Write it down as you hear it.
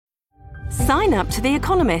Sign up to The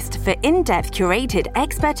Economist for in-depth curated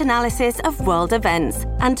expert analysis of world events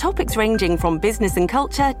and topics ranging from business and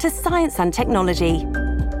culture to science and technology.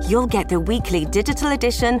 You'll get the weekly digital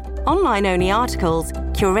edition, online-only articles,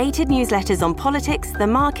 curated newsletters on politics, the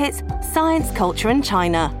markets, science, culture and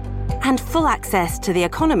China, and full access to The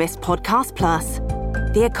Economist Podcast Plus.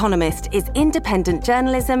 The Economist is independent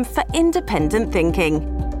journalism for independent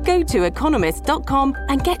thinking. Go to economist.com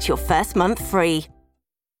and get your first month free.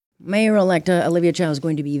 Mayor-elect Olivia Chow is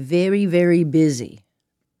going to be very, very busy.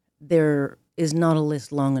 There is not a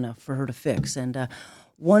list long enough for her to fix. And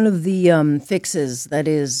one of the fixes that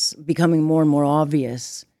is becoming more and more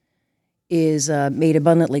obvious is made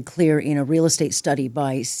abundantly clear in a real estate study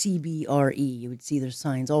by CBRE. You would see their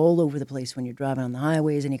signs all over the place when you're driving on the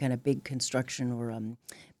highways, any kind of big construction or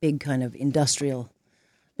big kind of industrial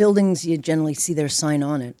buildings, you generally see their sign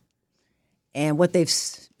on it. And what they've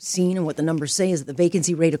seen and what the numbers say is that the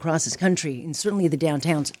vacancy rate across this country, and certainly the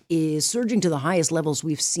downtowns, is surging to the highest levels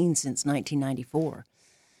we've seen since 1994.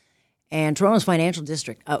 And Toronto's financial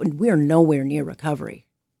district, we are nowhere near recovery.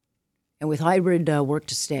 And with hybrid work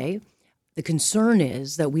to stay, the concern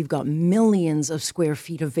is that we've got millions of square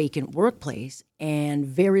feet of vacant workplace and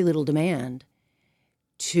very little demand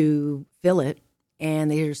to fill it.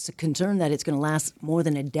 And there's a concern that it's going to last more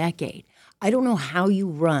than a decade. I don't know how you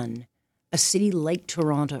run a city like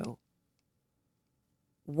Toronto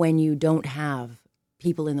when you don't have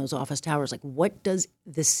people in those office towers. Like, what does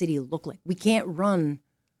the city look like? We can't run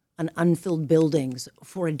on unfilled buildings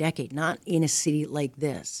for a decade, not in a city like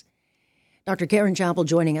this. Dr. Karen Chappell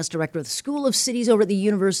joining us, Director of the School of Cities over at the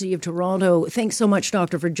University of Toronto. Thanks so much,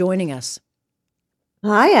 Doctor, for joining us.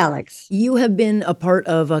 Hi, Alex. You have been a part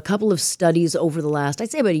of a couple of studies over the last, I'd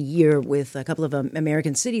say about a year, with a couple of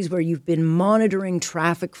American cities where you've been monitoring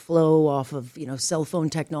traffic flow off of, cell phone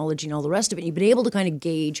technology and all the rest of it. You've been able to kind of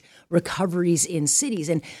gauge recoveries in cities.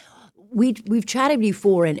 And we've chatted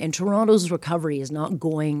before, and Toronto's recovery is not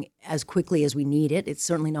going as quickly as we need it. It's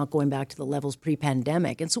certainly not going back to the levels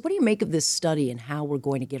pre-pandemic. And so what do you make of this study and how we're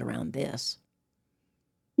going to get around this?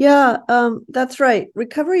 Yeah, that's right.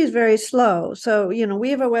 Recovery is very slow. So, we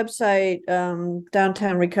have a website,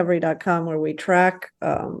 downtownrecovery.com, where we track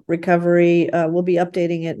recovery. We'll be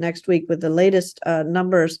updating it next week with the latest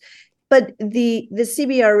numbers. But the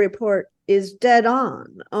CBR report is dead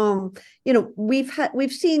on.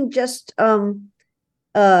 We've seen just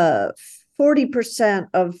 40%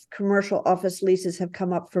 of commercial office leases have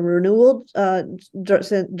come up for renewal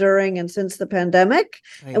during and since the pandemic.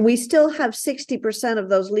 Right. And we still have 60% of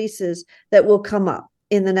those leases that will come up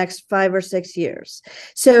in the next 5 or 6 years.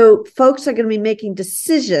 So folks are going to be making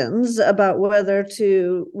decisions about whether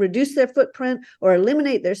to reduce their footprint or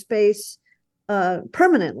eliminate their space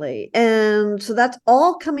permanently. And so that's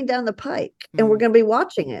all coming down the pike, and we're going to be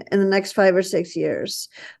watching it in the next 5 or 6 years.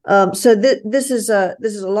 So this is a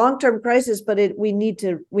long-term crisis, but we need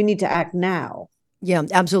to act now. Yeah,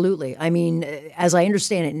 absolutely. I mean, as I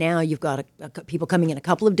understand it now, you've got people coming in a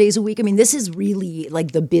couple of days a week. I mean, this is really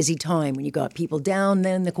like the busy time when you got people down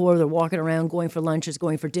then in the core, they're walking around, going for lunches,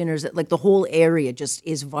 going for dinners. Like the whole area just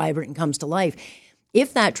is vibrant and comes to life.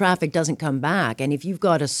 If that traffic doesn't come back, and if you've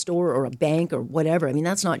got a store or a bank or whatever, I mean,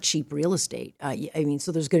 that's not cheap real estate.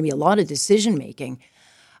 So there's going to be a lot of decision making.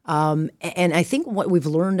 And I think what we've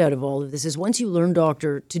learned out of all of this is once you learn,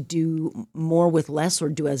 Doctor, to do more with less or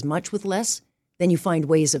do as much with less, then you find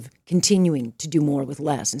ways of continuing to do more with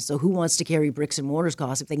less. And so who wants to carry bricks and mortars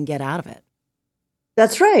costs if they can get out of it?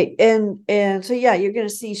 That's right. And so, yeah, you're going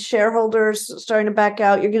to see shareholders starting to back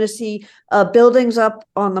out. You're going to see buildings up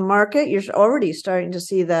on the market. You're already starting to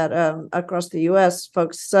see that across the U.S.,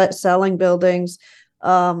 folks selling buildings.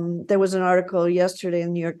 There was an article yesterday in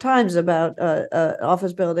the New York Times about an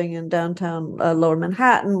office building in downtown Lower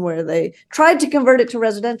Manhattan where they tried to convert it to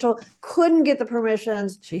residential, couldn't get the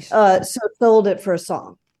permissions, so sold it for a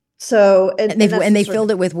song. So and they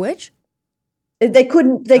filled it with which? They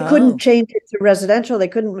couldn't change it to residential. They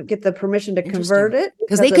couldn't get the permission to convert it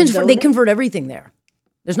because they convert everything there.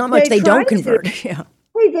 There's not much they don't convert. Yeah.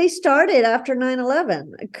 They started after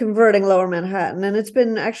 9/11 converting Lower Manhattan, and it's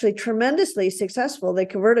been actually tremendously successful. They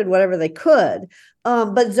converted whatever they could,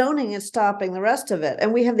 but zoning is stopping the rest of it.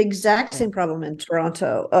 And we have the exact same problem in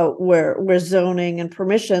Toronto, where zoning and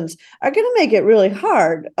permissions are going to make it really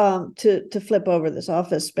hard to flip over this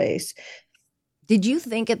office space. Did you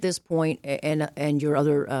think at this point, and your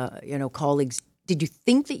other colleagues, did you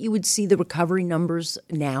think that you would see the recovery numbers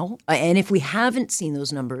now? And if we haven't seen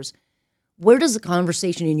those numbers, where does the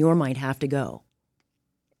conversation in your mind have to go?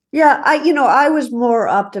 Yeah, I was more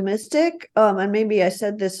optimistic, and maybe I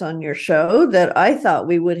said this on your show that I thought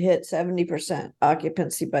we would hit 70%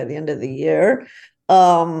 occupancy by the end of the year,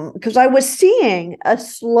 because I was seeing a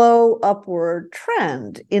slow upward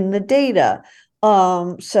trend in the data.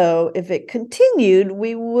 So if it continued,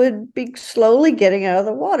 we would be slowly getting out of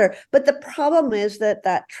the water. But the problem is that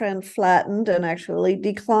that trend flattened and actually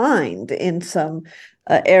declined in some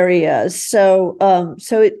areas. So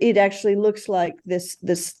it actually looks like this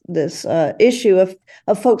issue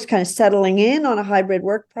of folks kind of settling in on a hybrid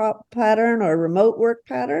work pattern or a remote work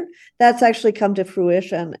pattern, that's actually come to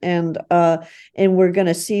fruition, and we're going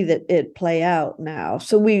to see that it play out now.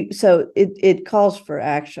 So it calls for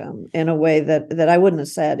action in a way that I wouldn't have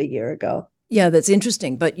said a year ago. Yeah, that's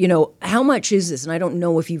interesting. But, how much is this? And I don't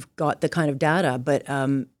know if you've got the kind of data, but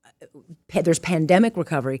there's pandemic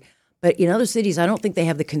recovery. But in other cities, I don't think they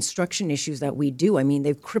have the construction issues that we do. I mean,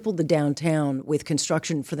 they've crippled the downtown with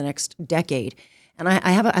construction for the next decade. And I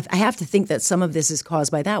have to think that some of this is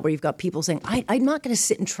caused by that, where you've got people saying, I'm not going to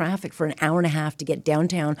sit in traffic for an hour and a half to get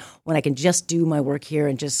downtown when I can just do my work here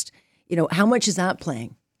and just, how much is that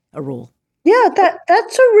playing a role? Yeah,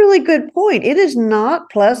 that's a really good point. It is not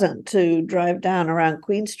pleasant to drive down around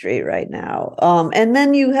Queen Street right now. And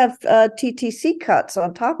then you have TTC cuts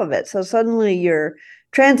on top of it. So suddenly your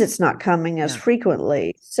transit's not coming as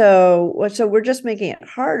frequently. So we're just making it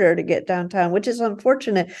harder to get downtown, which is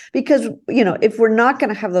unfortunate because, if we're not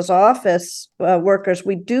going to have those office workers,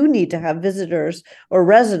 we do need to have visitors or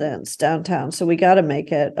residents downtown. So we got to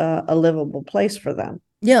make it a livable place for them.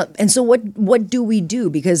 Yeah. And so what do we do?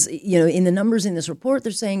 Because, in the numbers in this report,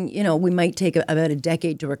 they're saying, we might take about a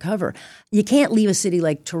decade to recover. You can't leave a city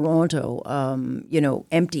like Toronto,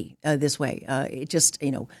 empty this way. It just,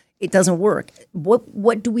 it doesn't work.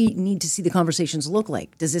 What do we need to see the conversations look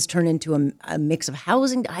like? Does this turn into a mix of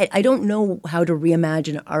housing? I don't know how to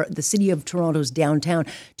reimagine the city of Toronto's downtown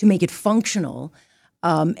to make it functional,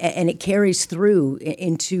 and it carries through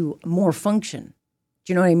into more function.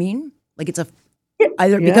 Do you know what I mean? Like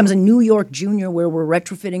either it becomes a New York Junior where we're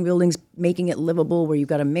retrofitting buildings, making it livable, where you've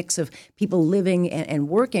got a mix of people living and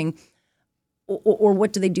working, or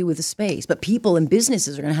what do they do with the space? But people and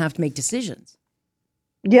businesses are going to have to make decisions.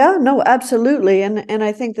 Yeah, no, absolutely. And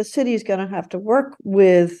I think the city is going to have to work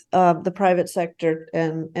with the private sector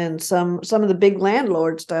and some of the big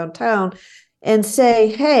landlords downtown and say,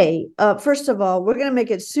 hey, first of all, we're going to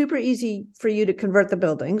make it super easy for you to convert the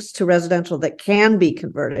buildings to residential that can be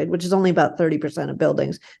converted, which is only about 30% of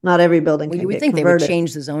buildings. Not every building can get converted. You would think they would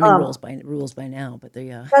change the zoning rules by now, but they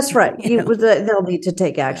that's right. They'll need to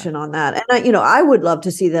take action on that. And I would love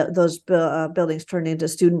to see those buildings turned into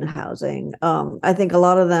student housing. I think a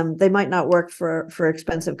lot of them, they might not work for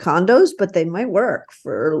expensive condos, but they might work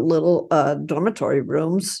for little dormitory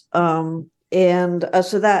rooms.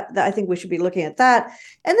 So that I think we should be looking at that.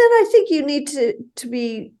 And then I think you need to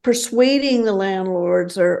be persuading the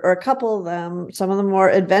landlords or a couple of them, some of the more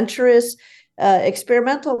adventurous,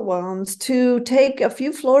 experimental ones, to take a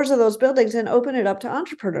few floors of those buildings and open it up to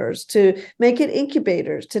entrepreneurs, to make it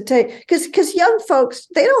incubators, to take, because young folks,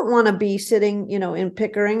 they don't want to be sitting, in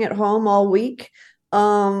Pickering at home all week.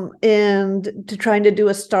 And to trying to do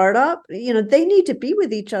a startup, they need to be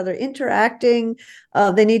with each other, interacting.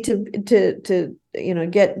 They need to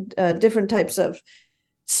get different types of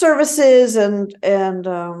services and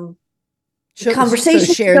conversations,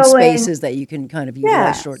 so shared spaces that you can kind of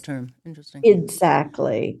utilize short term. Interesting.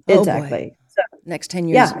 Exactly. So next 10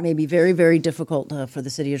 years may be very, very difficult for the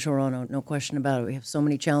city of Toronto. No question about it. We have so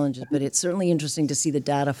many challenges, but it's certainly interesting to see the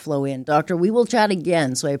data flow in. Doctor, we will chat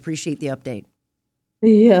again, so I appreciate the update.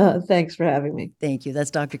 Yeah, thanks for having me. Thank you. That's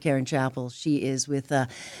Dr. Karen Chappell. She is with the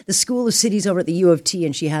School of Cities over at the U of T,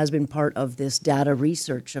 and she has been part of this data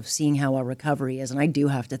research of seeing how our recovery is. And I do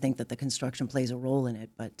have to think that the construction plays a role in it.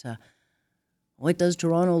 But what does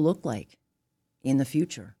Toronto look like in the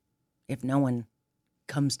future if no one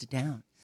comes to town?